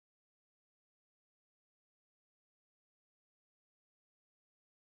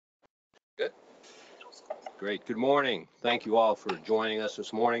Great. Good morning. Thank you all for joining us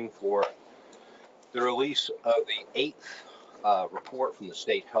this morning for the release of the eighth report from the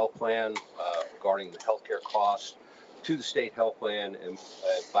state health plan regarding the healthcare costs to the state health plan and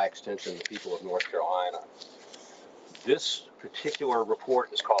by extension the people of North Carolina. This particular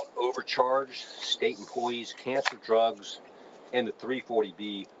report is called Overcharged: State Employees, Cancer Drugs, and the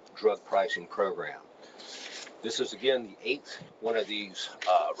 340B Drug Pricing Program. This is, again, the eighth one of these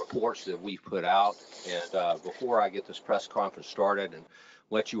reports that we've put out. And before I get this press conference started and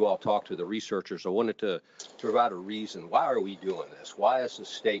let you all talk to the researchers, I wanted to provide a reason. Why are we doing this? Why is the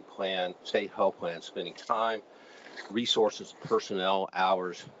state health plan spending time, resources, personnel,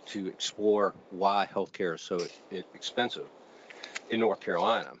 hours to explore why healthcare is so expensive in North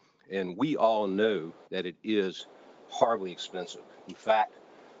Carolina? And we all know that it is horribly expensive. In fact,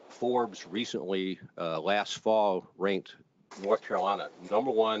 Forbes recently, last fall, ranked North Carolina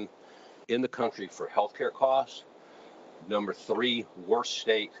 #1 in the country for healthcare costs, #3 worst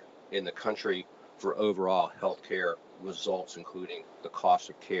state in the country for overall healthcare results, including the cost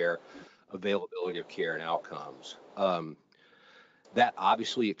of care, availability of care, and outcomes. That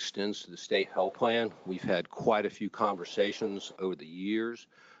obviously extends to the state health plan. We've had quite a few conversations over the years,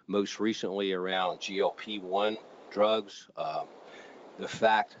 most recently around GLP-1 drugs. The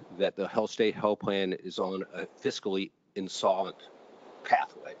fact that the state health plan is on a fiscally insolvent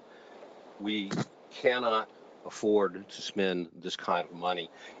pathway. We cannot afford to spend this kind of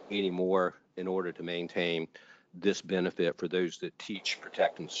money anymore in order to maintain this benefit for those that teach,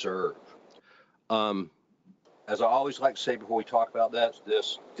 protect, and serve. As I always like to say before we talk about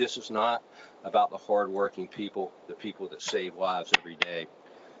this is not about the hardworking people, the people that save lives every day.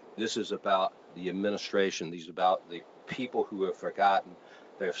 This is about the administration. These are about the people who have forgotten.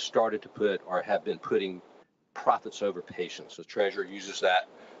 They have started to put or have been putting profits over patients. The treasurer uses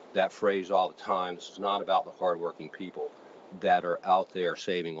that phrase all the time. This is not about the hardworking people that are out there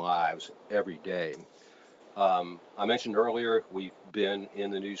saving lives every day. I mentioned earlier, we've been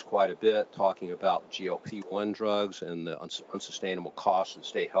in the news quite a bit talking about GLP-1 drugs and the unsustainable costs of the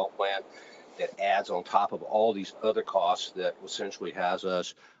state health plan that adds on top of all these other costs that essentially has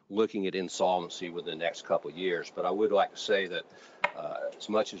us looking at insolvency within the next couple of years. But I would like to say that as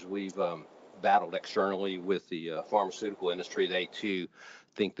much as we've battled externally with the pharmaceutical industry, they too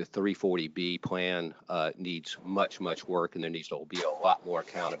think the 340B plan needs much work, and there needs to be a lot more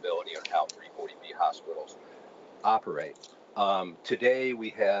accountability on how 340B hospitals operate. Today we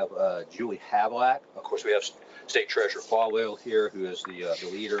have Julie Havlack. Of course, we have State Treasurer Falwell here, who is the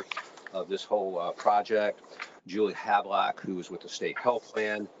leader of this whole project. Julie Havlack, who is with the state health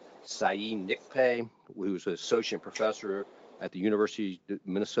plan. Saeed Nikpe, who is an associate professor at the University of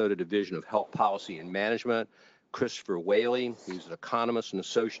Minnesota Division of Health Policy and Management. Christopher Whaley, who's an economist and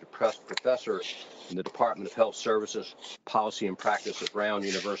associate professor in the Department of Health Services, Policy and Practice at Brown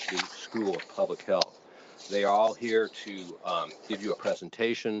University School of Public Health. They are all here to give you a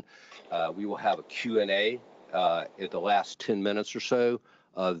presentation. We will have a Q&A at the last 10 minutes or so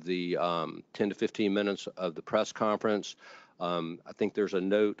of the 10 to 15 minutes of the press conference. I think there's a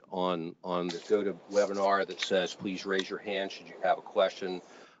note on the GoToWebinar that says, please raise your hand should you have a question.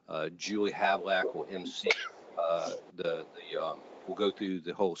 Julie Havlack will MC we'll go through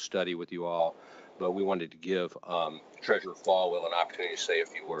the whole study with you all, but we wanted to give Treasurer Falwell an opportunity to say a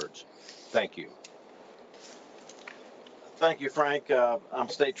few words. Thank you. Thank you, Frank. I'm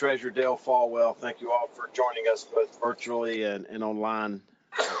State Treasurer Dale Falwell. Thank you all for joining us both virtually and online.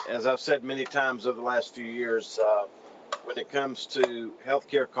 As I've said many times over the last few years, when it comes to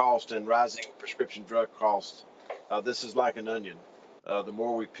healthcare costs and rising prescription drug costs, this is like an onion. The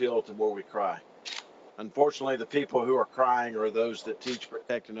more we peel, the more we cry. Unfortunately, the people who are crying are those that teach,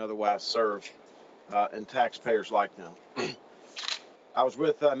 protect, and otherwise serve, and taxpayers like them. I was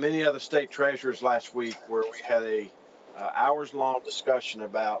with many other state treasurers last week where we had a hours-long discussion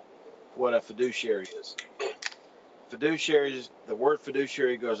about what a fiduciary is. Fiduciaries, the word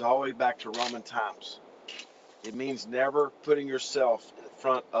fiduciary goes all the way back to Roman times. It means never putting yourself in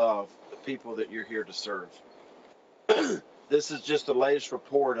front of the people that you're here to serve. This is just the latest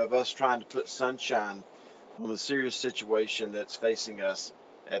report of us trying to put sunshine on the serious situation that's facing us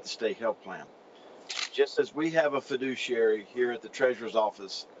at the state health plan. Just as we have a fiduciary here at the Treasurer's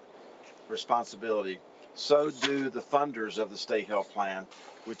Office responsibility, so do the funders of the state health plan,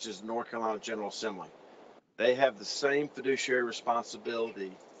 which is the North Carolina General Assembly. They have the same fiduciary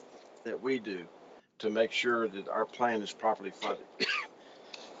responsibility that we do to make sure that our plan is properly funded.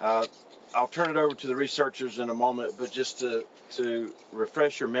 I'll turn it over to the researchers in a moment, but just to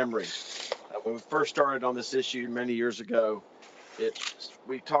refresh your memory, when we first started on this issue many years ago,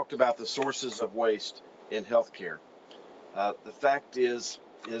 we talked about the sources of waste in healthcare. The fact is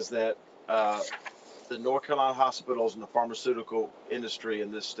that the North Carolina hospitals and the pharmaceutical industry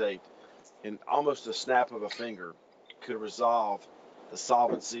in this state, in almost a snap of a finger, could resolve the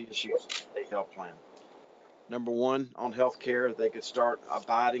solvency issues of the state health plan. Number one, on health care, they could start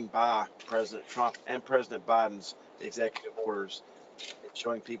abiding by President Trump and President Biden's executive orders and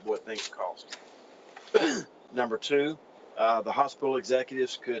showing people what things cost. Number two, the hospital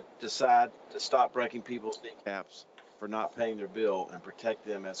executives could decide to stop breaking people's kneecaps for not paying their bill and protect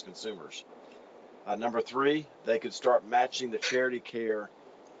them as consumers. Number three, they could start matching the charity care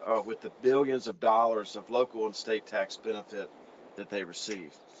with the billions of dollars of local and state tax benefit that they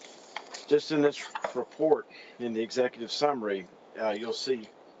receive. Just in this report, in the executive summary, you'll see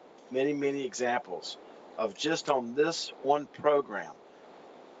many, many examples of just on this one program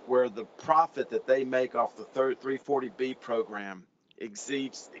where the profit that they make off the 340B program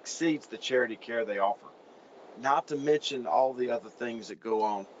exceeds the charity care they offer, not to mention all the other things that go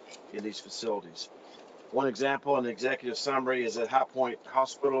on in these facilities. One example in the executive summary is at High Point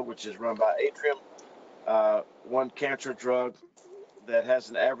Hospital, which is run by Atrium, one cancer drug that has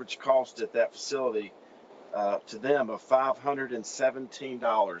an average cost at that facility to them of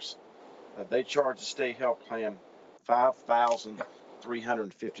 $517. They charge the state health plan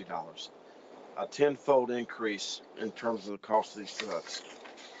 $5,350, a tenfold increase in terms of the cost of these drugs.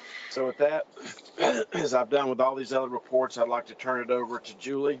 So with that, as I've done with all these other reports, I'd like to turn it over to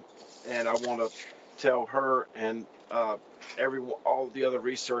Julie, and I want to tell her and all the other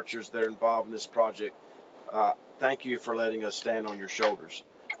researchers that are involved in this project, thank you for letting us stand on your shoulders.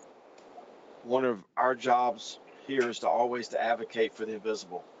 One of our jobs here is to always advocate for the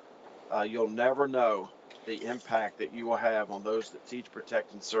invisible. You'll never know the impact that you will have on those that teach,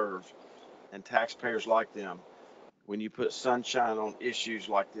 protect, and serve, and taxpayers like them, when you put sunshine on issues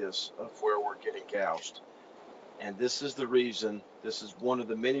like this of where we're getting gouged. And this is the reason, this is one of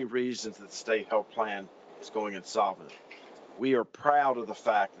the many reasons that the state health plan is going insolvent. We are proud of the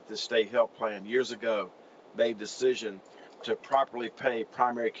fact that the state health plan years ago made a decision to properly pay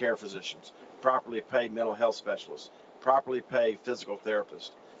primary care physicians, properly pay mental health specialists, properly pay physical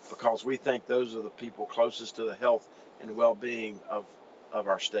therapists, because we think those are the people closest to the health and well-being of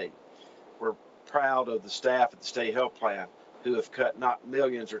our state. We're proud of the staff at the state health plan who have cut not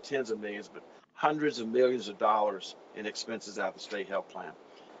millions or tens of millions, but hundreds of millions of dollars in expenses out of the state health plan.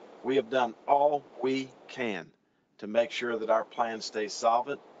 We have done all we can to make sure that our plan stays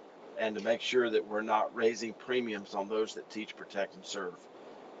solvent and to make sure that we're not raising premiums on those that teach, protect, and serve.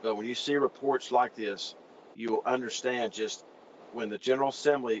 But when you see reports like this, you will understand just when the General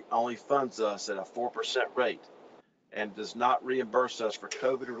Assembly only funds us at a 4% rate and does not reimburse us for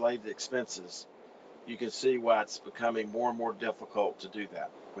COVID-related expenses, you can see why it's becoming more and more difficult to do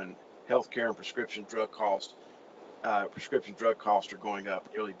that when healthcare and prescription drug costs are going up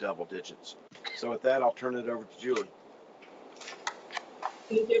nearly double digits. So with that, I'll turn it over to Julie.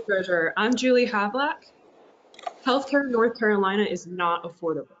 Thank you, Treasurer. I'm Julie Havlack. Healthcare in North Carolina is not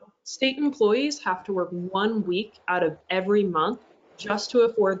affordable. State employees have to work 1 week out of every month just to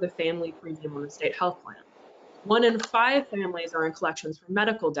afford the family premium on the state health plan. 1 in 5 families are in collections for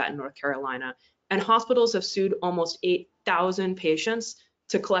medical debt in North Carolina, and hospitals have sued almost 8,000 patients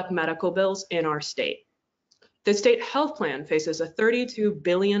to collect medical bills in our state. The state health plan faces a $32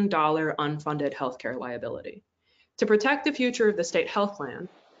 billion unfunded healthcare liability. To protect the future of the state health plan,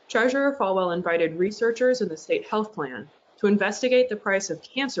 Treasurer Falwell invited researchers in the state health plan to investigate the price of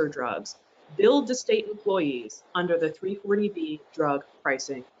cancer drugs billed to state employees under the 340B drug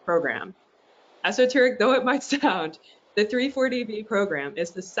pricing program. Esoteric though it might sound, the 340B program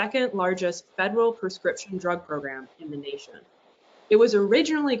is the second largest federal prescription drug program in the nation. It was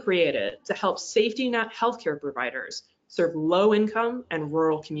originally created to help safety net healthcare providers serve low-income and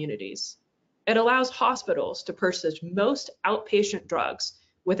rural communities. It allows hospitals to purchase most outpatient drugs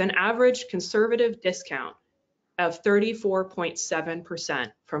with an average conservative discount of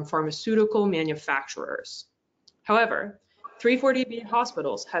 34.7% from pharmaceutical manufacturers. However, 340B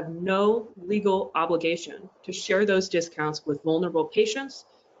hospitals have no legal obligation to share those discounts with vulnerable patients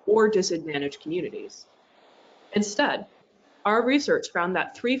or disadvantaged communities. Instead, our research found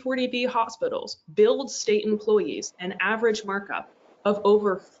that 340B hospitals billed state employees an average markup of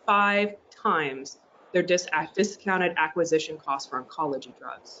over 5 times their discounted acquisition cost for oncology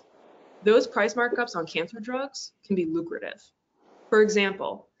drugs. Those price markups on cancer drugs can be lucrative. For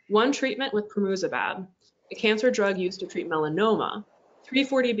example, one treatment with permuzabab, a cancer drug used to treat melanoma,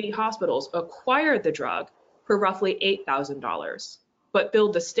 340B hospitals acquired the drug for roughly $8,000, but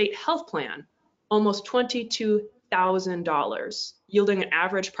billed the state health plan almost $22,000, yielding an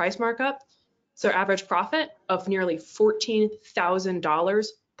average price markup So average profit of nearly $14,000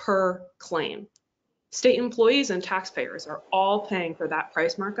 per claim. State employees and taxpayers are all paying for that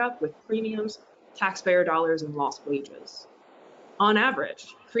price markup with premiums, taxpayer dollars, and lost wages. On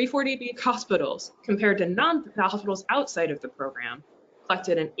average, 340B hospitals, compared to non-hospitals outside of the program,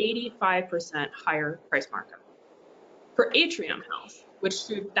 collected an 85% higher price markup. For Atrium Health, which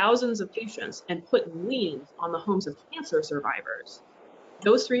sued thousands of patients and put liens on the homes of cancer survivors,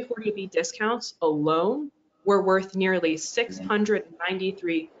 those 340B discounts alone were worth nearly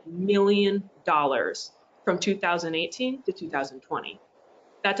 $693 million from 2018 to 2020.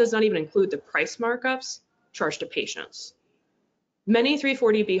 That does not even include the price markups charged to patients. Many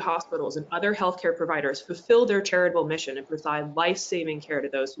 340B hospitals and other healthcare providers fulfill their charitable mission and provide life-saving care to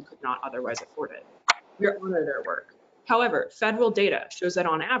those who could not otherwise afford it. We honor their work. However, federal data shows that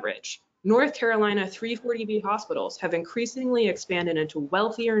on average, North Carolina 340B hospitals have increasingly expanded into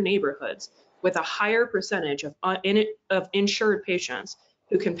wealthier neighborhoods with a higher percentage of insured patients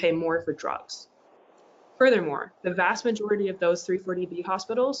who can pay more for drugs. Furthermore, the vast majority of those 340B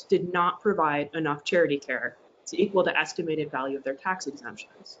hospitals did not provide enough charity care to equal the estimated value of their tax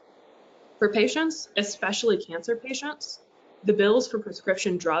exemptions. For patients, especially cancer patients, the bills for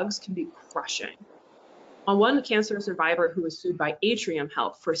prescription drugs can be crushing. One cancer survivor who was sued by Atrium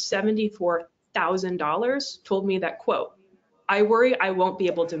Health for $74,000 told me that, quote, "I worry I won't be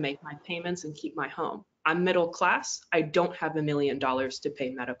able to make my payments and keep my home. I'm middle class. I don't have $1 million to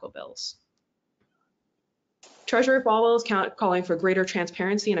pay medical bills." Treasurer Falwell is calling for greater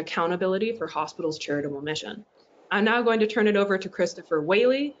transparency and accountability for hospitals' charitable mission. I'm now going to turn it over to Christopher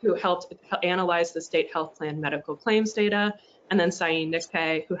Whaley, who helped analyze the state health plan medical claims data, and then Saeed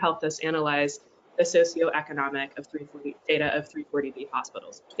Nikpay, who helped us analyze the socioeconomic data of 340B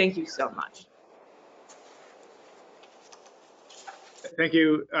hospitals. Thank you so much. Thank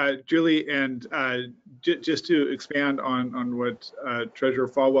you, Julie. And just to expand on what Treasurer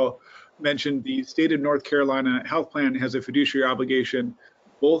Falwell mentioned, the state of North Carolina health plan has a fiduciary obligation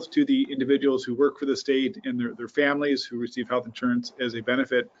both to the individuals who work for the state and their families who receive health insurance as a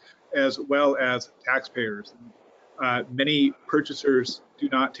benefit, as well as taxpayers. Many purchasers do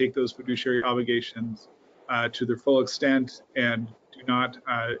not take those fiduciary obligations to their full extent and do not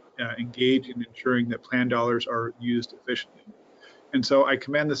engage in ensuring that plan dollars are used efficiently. And so I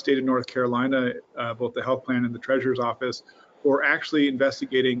commend the state of North Carolina, both the health plan and the treasurer's office, for actually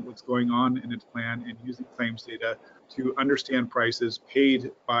investigating what's going on in its plan and using claims data to understand prices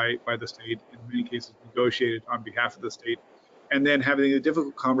paid by the state, in many cases negotiated on behalf of the state, and then having the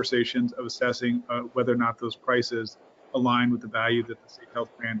difficult conversations of assessing whether or not those prices align with the value that the state health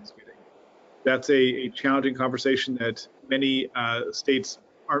plan is getting. That's a challenging conversation that many states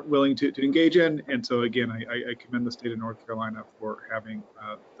aren't willing to engage in. And so again, I commend the state of North Carolina for having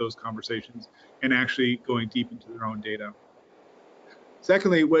those conversations and actually going deep into their own data.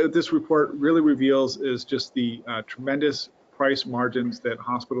 Secondly, what this report really reveals is just the tremendous price margins that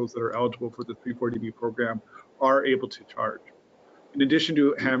hospitals that are eligible for the 340B program are able to charge. In addition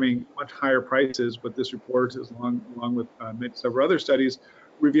to having much higher prices, what this report, along with several other studies,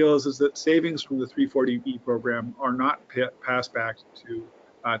 reveals is that savings from the 340B program are not passed back to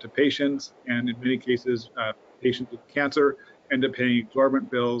patients, and in many cases, patients with cancer end up paying exorbitant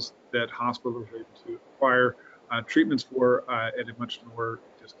bills that hospitals are able to acquire treatments for at a much lower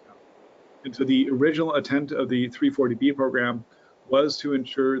discount. And so the original intent of the 340B program was to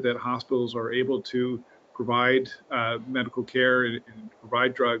ensure that hospitals are able to provide medical care and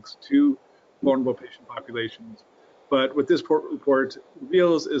provide drugs to vulnerable patient populations. But what this report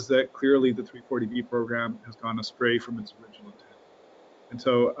reveals is that clearly the 340B program has gone astray from its original intent. And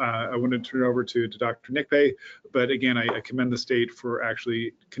so I want to turn it over to Dr. Nikpay, but again, I commend the state for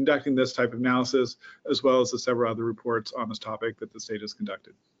actually conducting this type of analysis, as well as the several other reports on this topic that the state has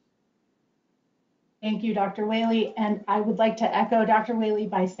conducted. Thank you, Dr. Whaley. And I would like to echo Dr. Whaley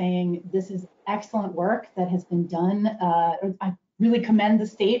by saying this is excellent work that has been done. I really commend the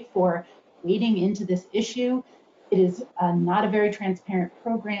state for wading into this issue. It is not a very transparent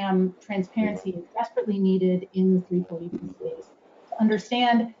program. Transparency is desperately needed in the 340B space to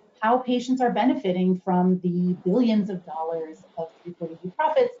understand how patients are benefiting from the billions of dollars of 340B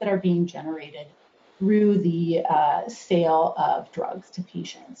profits that are being generated through the sale of drugs to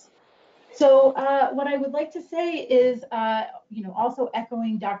patients. So what I would like to say is, also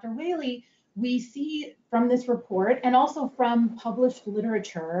echoing Dr. Whaley, we see from this report and also from published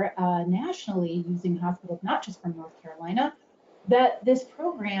literature nationally using hospitals, not just from North Carolina, that this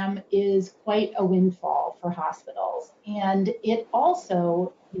program is quite a windfall for hospitals. And it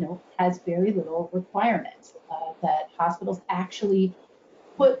also, has very little requirements that hospitals actually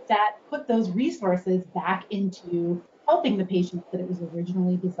put those resources back into helping the patients that it was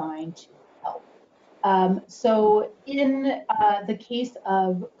originally designed to help. So in the case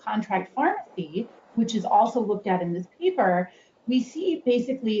of contract pharmacy, which is also looked at in this paper, we see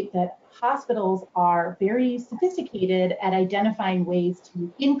basically that hospitals are very sophisticated at identifying ways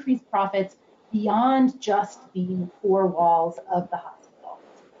to increase profits beyond just the four walls of the hospital.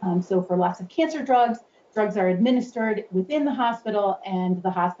 So for lots of cancer drugs, drugs are administered within the hospital and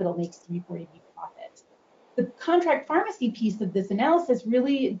the hospital makes 340B profits. The contract pharmacy piece of this analysis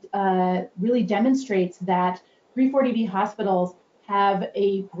really demonstrates that 340B hospitals have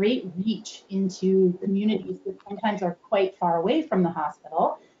a great reach into communities that sometimes are quite far away from the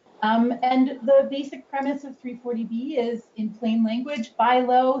hospital. And the basic premise of 340B is, in plain language, buy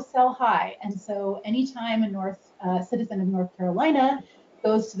low, sell high. And so anytime a citizen of North Carolina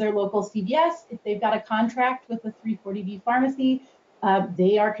goes to their local CVS, if they've got a contract with a 340B pharmacy,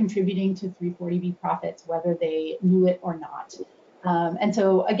 they are contributing to 340B profits, whether they knew it or not. And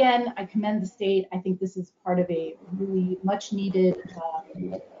so again, I commend the state. I think this is part of a really much needed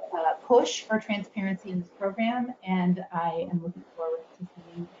push for transparency in this program. And I am looking forward to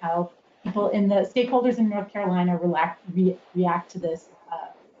seeing how people in the stakeholders in North Carolina react to this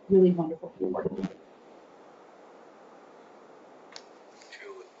really wonderful report.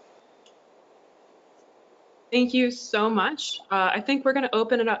 Thank you so much. I think we're going to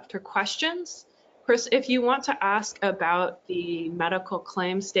open it up to questions. Chris, if you want to ask about the medical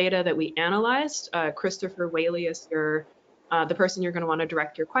claims data that we analyzed, Christopher Whaley is the person you're going to want to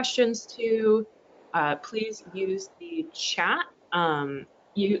direct your questions to. Please use the chat.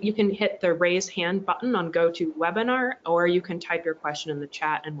 You can hit the raise hand button on GoToWebinar, or you can type your question in the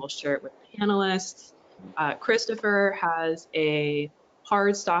chat and we'll share it with the panelists. Christopher has a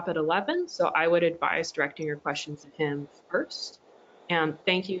hard stop at 11, so I would advise directing your questions to him first. And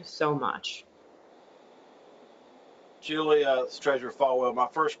thank you so much. Julie, Treasurer Falwell, my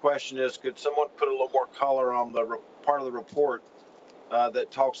first question is, could someone put a little more color on the part of the report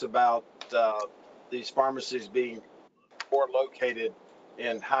that talks about these pharmacies being more located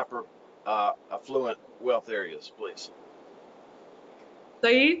in hyper affluent wealth areas, please?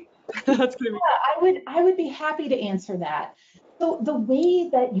 Saeed? That's gonna be I would be happy to answer that. So the way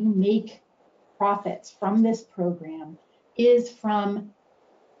that you make profits from this program is from,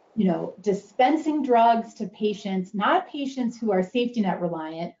 dispensing drugs to patients, not patients who are safety net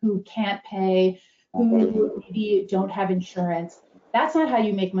reliant, who can't pay, who maybe don't have insurance. That's not how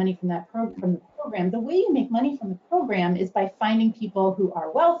you make money from from the program. The way you make money from the program is by finding people who are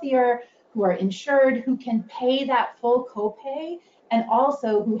wealthier, who are insured, who can pay that full copay, and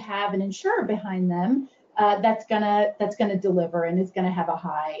also who have an insurer behind them that's gonna deliver and is gonna have a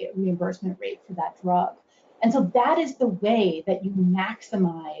high reimbursement rate for that drug. And so that is the way that you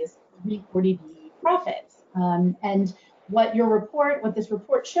maximize 340B profits. And what this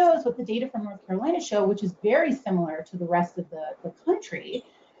report shows, what the data from North Carolina show, which is very similar to the rest of the country,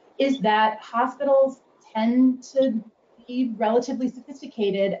 is that hospitals tend to be relatively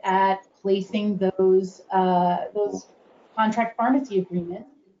sophisticated at placing those contract pharmacy agreements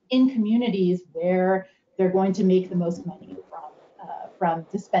in communities where they're going to make the most money from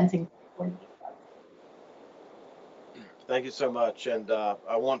dispensing 340B. Thank you so much. And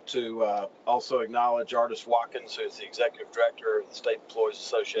I want to also acknowledge Artis Watkins, who is the Executive Director of the State Employees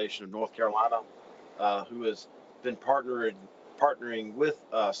Association of North Carolina, who has been partnering with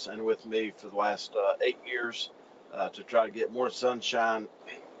us and with me for the last 8 years to try to get more sunshine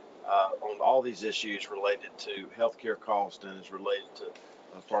on all these issues related to healthcare costs and is related to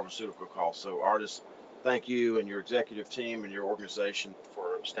pharmaceutical costs. So Artis, thank you and your executive team and your organization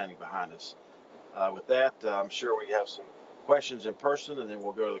for standing behind us. With that, I'm sure we have some questions in person, and then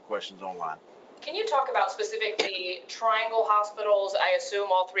we'll go to the questions online. Can you talk about specifically Triangle hospitals? I assume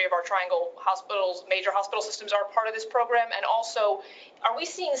all three of our Triangle hospitals, major hospital systems, are part of this program. And also, are we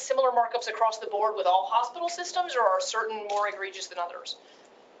seeing similar markups across the board with all hospital systems, or are certain more egregious than others?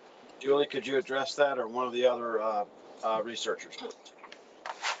 Julie, could you address that, or one of the other researchers?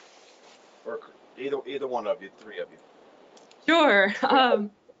 Or either one of you, three of you. Sure.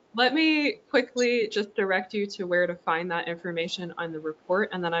 Let me quickly just direct you to where to find that information on the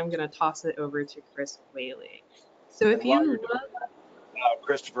report, and then I'm going to toss it over to Chris Whaley. So if you look,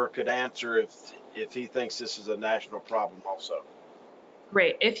 Christopher could answer if he thinks this is a national problem also.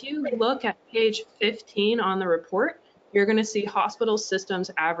 Great. If you look at page 15 on the report, you're going to see hospital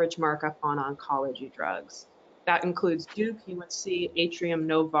systems average markup on oncology drugs. That includes Duke, UNC, Atrium,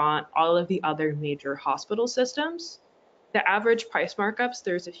 Novant, all of the other major hospital systems. The average price markups,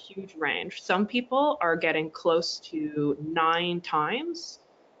 there's a huge range. Some people are getting close to 9 times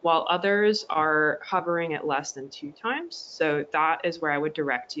while others are hovering at less than 2 times. So that is where I would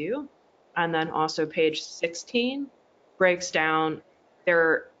direct you. And then also page 16 breaks down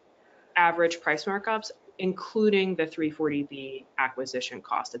their average price markups, including the 340B acquisition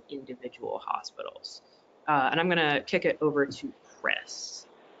cost of individual hospitals. And I'm going to kick it over to Chris,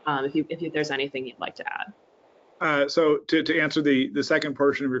 if there's anything you'd like to add. So to answer the second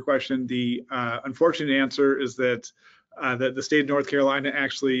portion of your question, the unfortunate answer is that the state of North Carolina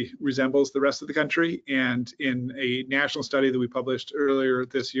actually resembles the rest of the country. And in a national study that we published earlier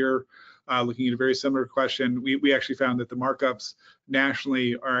this year, looking at a very similar question, we actually found that the markups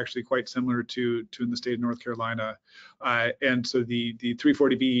nationally are actually quite similar to in the state of North Carolina. And so the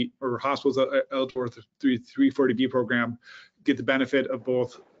 340B, or hospitals eligible for the 340B program, get the benefit of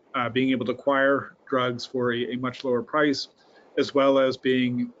both being able to acquire drugs for a much lower price, as well as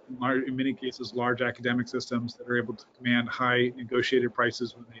being, in many cases, large academic systems that are able to command high negotiated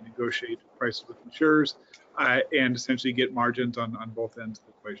prices when they negotiate prices with insurers, and essentially get margins on both ends of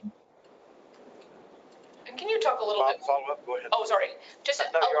the equation. And can you talk a little bit? Follow up. Go ahead. Oh, sorry. Just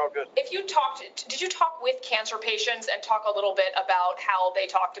no, you're all good. Did you talk with cancer patients and talk a little bit about how they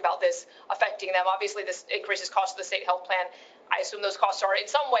talked about this affecting them? Obviously, this increases costs of the state health plan. I assume those costs are in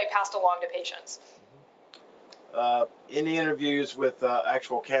some way passed along to patients. Any interviews with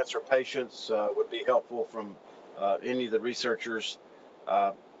actual cancer patients would be helpful from any of the researchers,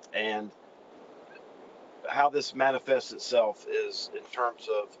 and how this manifests itself is in terms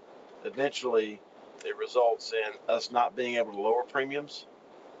of eventually it results in us not being able to lower premiums,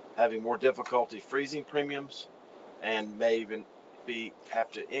 having more difficulty freezing premiums, and may even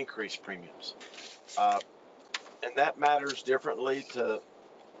have to increase premiums. And that matters differently to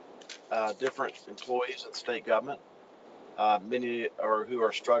different employees in state government. Many who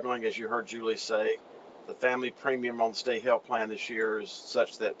are struggling, as you heard Julie say, the family premium on the state health plan this year is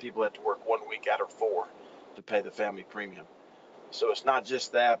such that people have to work 1 week out of 4 to pay the family premium. So it's not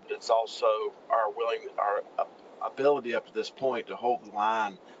just that, but it's also our ability up to this point to hold the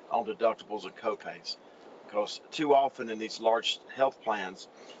line on deductibles and copays. Because too often in these large health plans,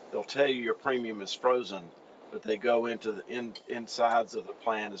 they'll tell you your premium is frozen, but they go into the insides of the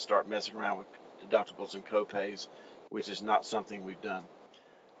plan and start messing around with deductibles and copays, which is not something we've done.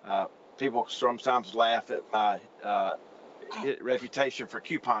 People sometimes laugh at my reputation for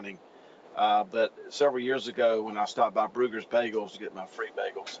couponing, but several years ago when I stopped by Brugger's Bagels to get my free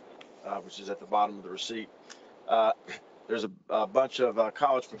bagels, which is at the bottom of the receipt, there's a bunch of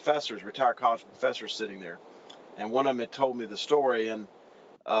college professors, retired college professors sitting there, and one of them had told me the story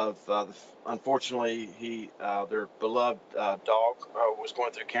of unfortunately their beloved dog was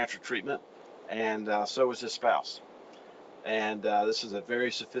going through cancer treatment, and so was his spouse. And this is a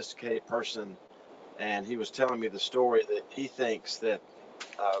very sophisticated person, and he was telling me the story that he thinks that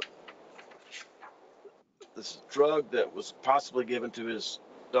this drug that was possibly given to his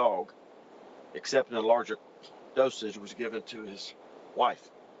dog, except in a larger dosage, was given to his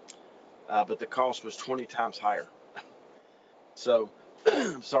wife, but the cost was 20 times higher. So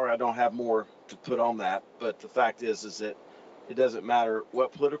I'm sorry I don't have more to put on that, but the fact is that it doesn't matter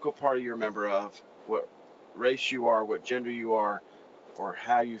what political party you're a member of, what race you are, what gender you are, or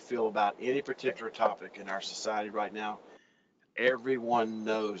how you feel about any particular topic in our society right now. Everyone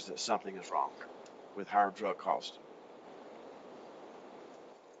knows that something is wrong with higher drug costs.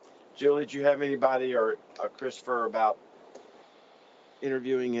 Julie, do you have anybody or Christopher about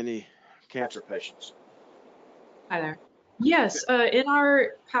interviewing any cancer patients? Hi there. Yes, in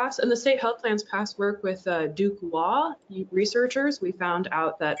the state health plan's past work with Duke Law researchers, we found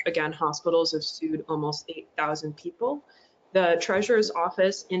out that, again, hospitals have sued almost 8,000 people. The treasurer's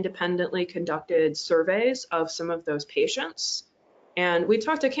office independently conducted surveys of some of those patients. And we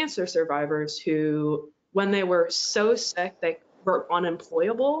talked to cancer survivors who, when they were so sick they were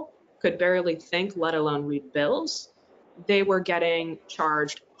unemployable, could barely think, let alone read bills, they were getting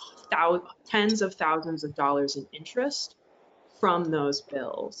charged tens of thousands of dollars in interest from those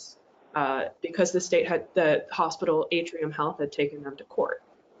bills, because the hospital Atrium Health had taken them to court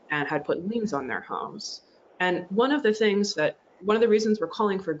and had put liens on their homes. And one of the reasons we're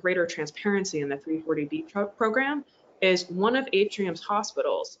calling for greater transparency in the 340B program is one of Atrium's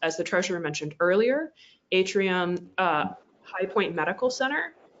hospitals, as the treasurer mentioned earlier, Atrium High Point Medical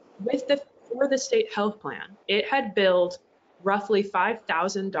Center, for the state health plan, it had billed roughly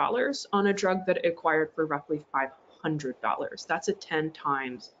 $5,000 on a drug that it acquired for roughly $500. That's a 10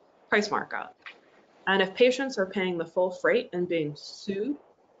 times price markup. And if patients are paying the full freight and being sued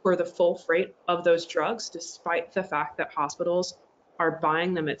for the full freight of those drugs, despite the fact that hospitals are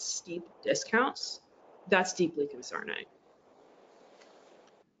buying them at steep discounts, that's deeply concerning.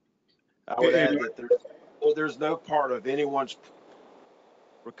 I would add And that there's no part of anyone's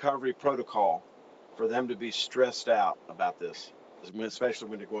recovery protocol for them to be stressed out about this, especially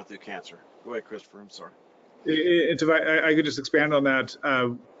when they're going through cancer. Go ahead, Christopher. I'm sorry. If I could just expand on that,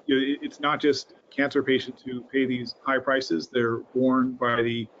 it's not just cancer patients who pay these high prices. They're borne by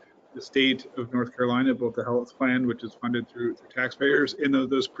the state of North Carolina, both the health plan, which is funded through taxpayers, and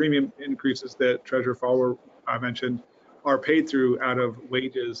those premium increases that Treasurer Fowler mentioned are paid through out of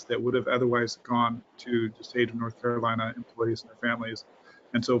wages that would have otherwise gone to the state of North Carolina employees and their families.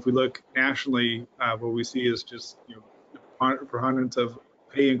 And so if we look nationally, what we see is just, preponderance of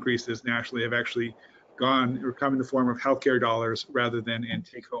pay increases nationally have actually gone or come in the form of healthcare dollars rather than in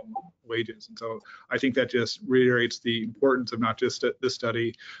take-home wages. And so I think that just reiterates the importance of not just this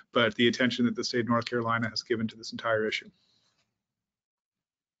study, but the attention that the state of North Carolina has given to this entire issue.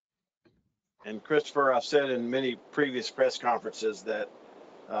 And Christopher, I've said in many previous press conferences that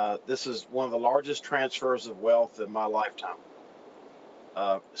this is one of the largest transfers of wealth in my lifetime,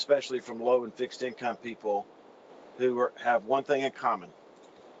 especially from low and fixed income people who have one thing in common.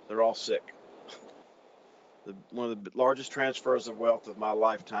 They're all sick. One of the largest transfers of wealth of my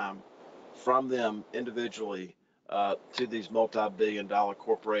lifetime from them individually to these multi-billion-dollar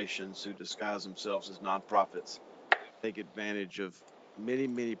corporations who disguise themselves as nonprofits, take advantage of many,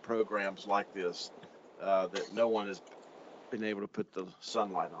 many programs like this that no one has been able to put the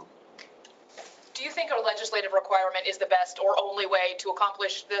sunlight on. Do you think a legislative requirement is the best or only way to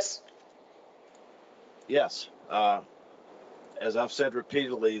accomplish this? Yes. As I've said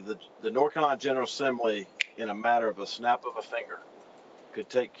repeatedly, the North Carolina General Assembly, in a matter of a snap of a finger, could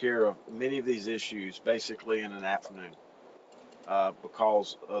take care of many of these issues basically in an afternoon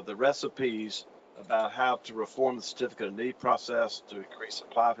because of the recipes about how to reform the certificate of need process to increase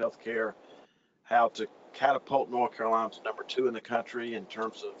supply of health care, how to catapult North Carolina to number 2 in the country in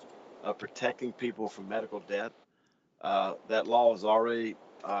terms of protecting people from medical debt. That law is already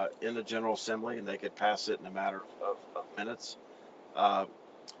in the General Assembly, and they could pass it in a matter of minutes.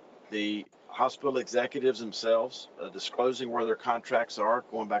 The hospital executives themselves disclosing where their contracts are,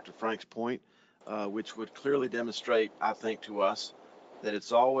 going back to Frank's point, which would clearly demonstrate, I think, to us that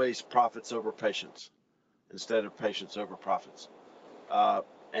it's always profits over patients instead of patients over profits.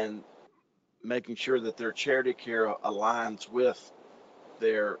 And making sure that their charity care aligns with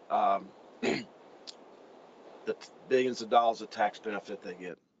their the billions of dollars of tax benefit they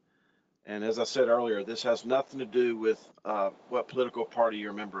get. And as I said earlier, this has nothing to do with what political party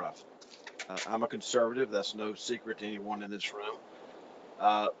you're a member of. I'm a conservative. That's no secret to anyone in this room.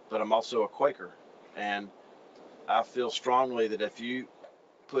 But I'm also a Quaker. And I feel strongly that if you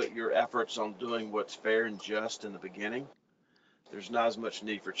put your efforts on doing what's fair and just in the beginning, there's not as much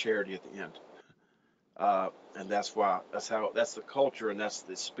need for charity at the end. And that's the culture and that's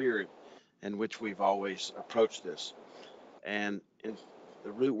the spirit in which we've always approached this. And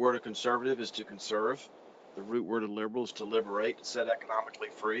the root word of conservative is to conserve. The root word of liberal is to liberate, to set economically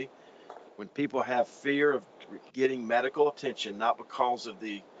free. When people have fear of getting medical attention, not because of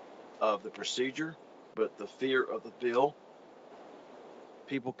the procedure, but the fear of the bill,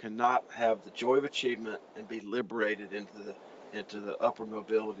 people cannot have the joy of achievement and be liberated into the upward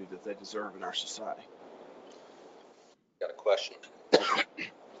mobility that they deserve in our society. Got a question.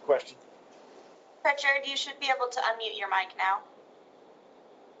 Question? Richard, you should be able to unmute your mic now.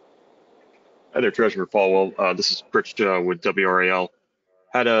 Hi there, Treasurer Falwell. This is Rich with WRAL.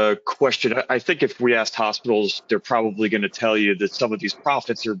 Had a question. I think if we asked hospitals, they're probably going to tell you that some of these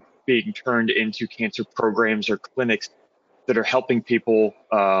profits are being turned into cancer programs or clinics that are helping people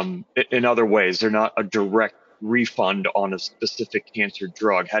in other ways. They're not a direct refund on a specific cancer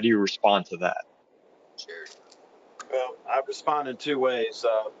drug. How do you respond to that? Well, I respond in 2 ways.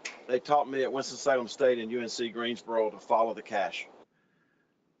 They taught me at Winston-Salem State and UNC Greensboro to follow the cash.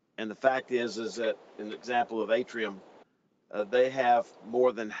 And the fact is that in the example of Atrium, they have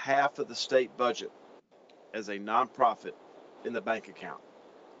more than half of the state budget as a nonprofit in the bank account.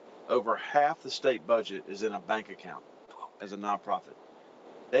 Over half the state budget is in a bank account as a nonprofit.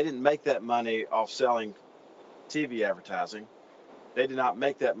 They didn't make that money off selling TV advertising. They did not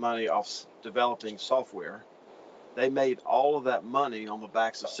make that money off developing software. They made all of that money on the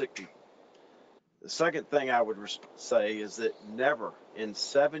backs of sick people. The second thing I would say is that never in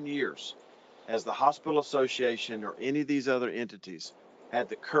 7 years has the Hospital Association or any of these other entities had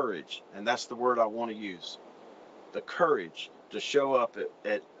the courage, and that's the word I want to use, the courage to show up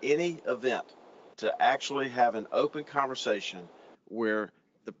at any event to actually have an open conversation where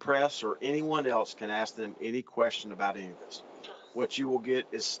the press or anyone else can ask them any question about any of this. What you will get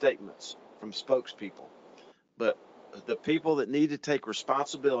is statements from spokespeople. But the people that need to take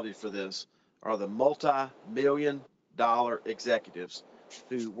responsibility for this are the multi-million-dollar executives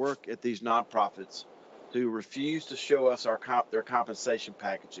who work at these nonprofits, who refuse to show us their compensation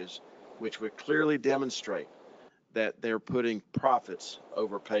packages, which would clearly demonstrate that they're putting profits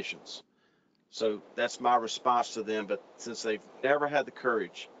over patients. So that's my response to them. But since they've never had the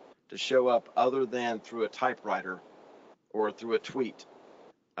courage to show up other than through a typewriter or through a tweet,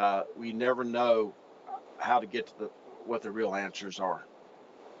 we never know how to get to what the real answers are.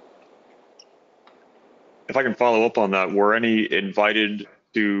 If I can follow up on that, were any invited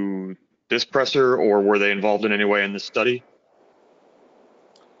to this presser, or were they involved in any way in this study?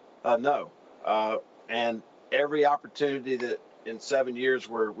 No. And every opportunity that in 7 years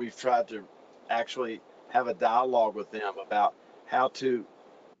where we've tried to actually have a dialogue with them about how to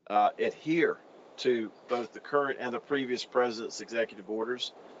adhere to both the current and the previous president's executive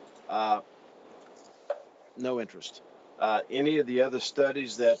orders, no interest. Any of the other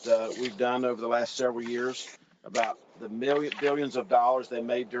studies that we've done over the last several years about the billions of dollars they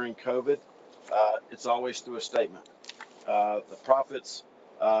made during COVID, it's always through a statement. The profits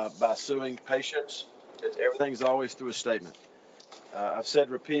by suing patients, everything's always through a statement. I've said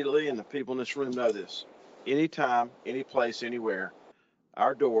repeatedly, and the people in this room know this, anytime, any place, anywhere,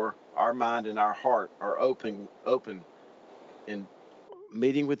 our door, our mind, and our heart are open in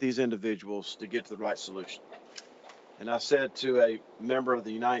meeting with these individuals to get to the right solution. And I said to a member of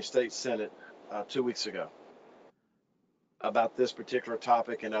the United States Senate 2 weeks ago about this particular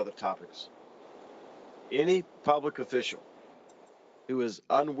topic and other topics, any public official who is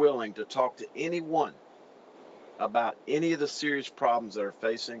unwilling to talk to anyone about any of the serious problems that are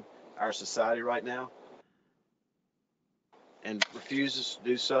facing our society right now and refuses to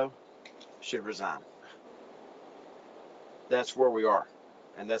do so should resign. That's where we are,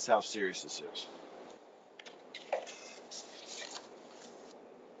 and that's how serious this is.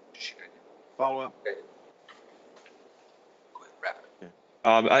 Follow up?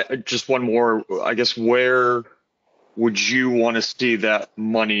 Just one more, I guess, where would you want to see that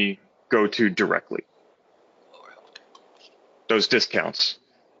money go to directly? Those discounts.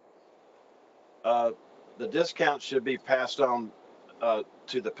 The discount should be passed on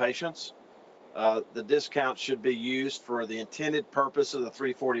to the patients. The discount should be used for the intended purpose of the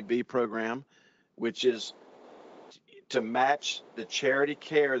 340B program, which is to match the charity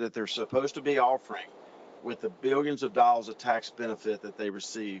care that they're supposed to be offering with the billions of dollars of tax benefit that they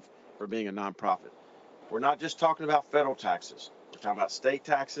receive for being a nonprofit. We're not just talking about federal taxes. We're talking about state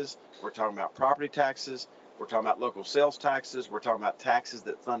taxes. We're talking about property taxes. We're talking about local sales taxes. We're talking about taxes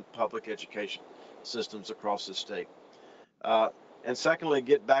that fund public education systems across the state. And secondly,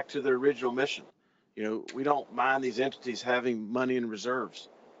 get back to their original mission. You know, we don't mind these entities having money in reserves.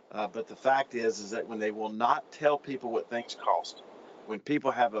 But the fact is that when they will not tell people what things cost, when people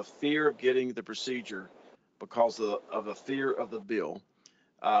have a fear of getting the procedure because of a fear of the bill,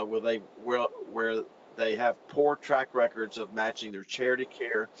 where they have poor track records of matching their charity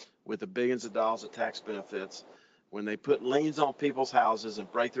care with the billions of dollars of tax benefits, when they put liens on people's houses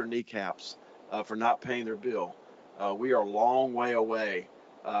and break their kneecaps for not paying their bill, we are a long way away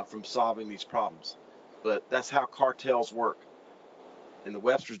from solving these problems. But that's how cartels work. In the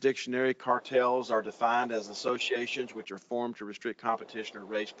Webster's Dictionary, cartels are defined as associations which are formed to restrict competition or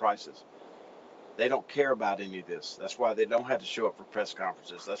raise prices. They don't care about any of this. That's why they don't have to show up for press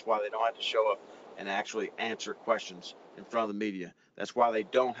conferences. That's why they don't have to show up and actually answer questions in front of the media. That's why they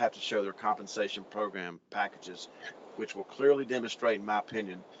don't have to show their compensation program packages, which will clearly demonstrate, in my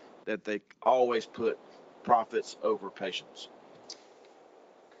opinion, that they always put profits over patients.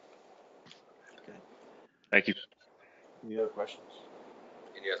 Okay. Thank you. Any other questions?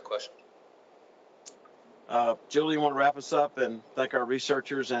 Any other questions? Julie, you want to wrap us up and thank our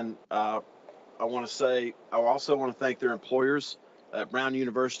researchers, and I also want to thank their employers at Brown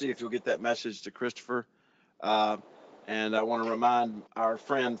University, if you'll get that message to Christopher. And I want to remind our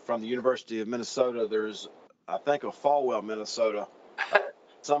friend from the University of Minnesota, there's, I think, a Falwell, Minnesota,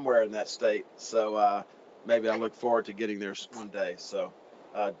 somewhere in that state. So maybe I look forward to getting there one day. So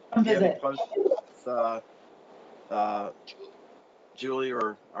do you have any close Julie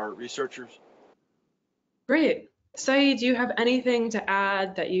or our researchers? Great. Saeed, do you have anything to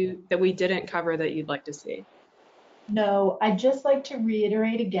add that we didn't cover that you'd like to see? No, I'd just like to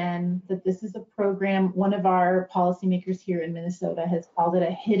reiterate again that this is a program, one of our policymakers here in Minnesota has called it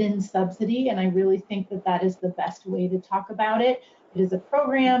a hidden subsidy, and I really think that that is the best way to talk about it. It is a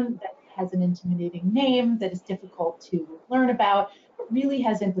program that has an intimidating name, that is difficult to learn about, but really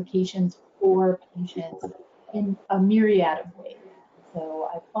has implications for patients in a myriad of ways. So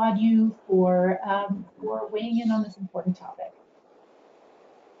I applaud you for weighing in on this important topic.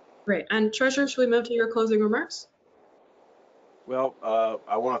 Great. And Treasurer, should we move to your closing remarks? Well,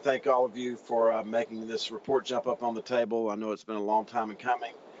 I want to thank all of you for making this report jump up on the table. I know it's been a long time in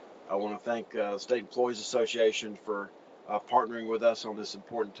coming. I want to thank State Employees Association for partnering with us on this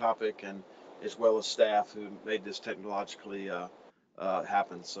important topic, and as well as staff who made this technologically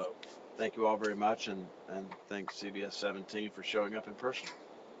happen. So thank you all very much, and thanks CBS 17 for showing up in person.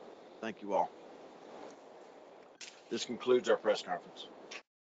 Thank you all. This concludes our press conference.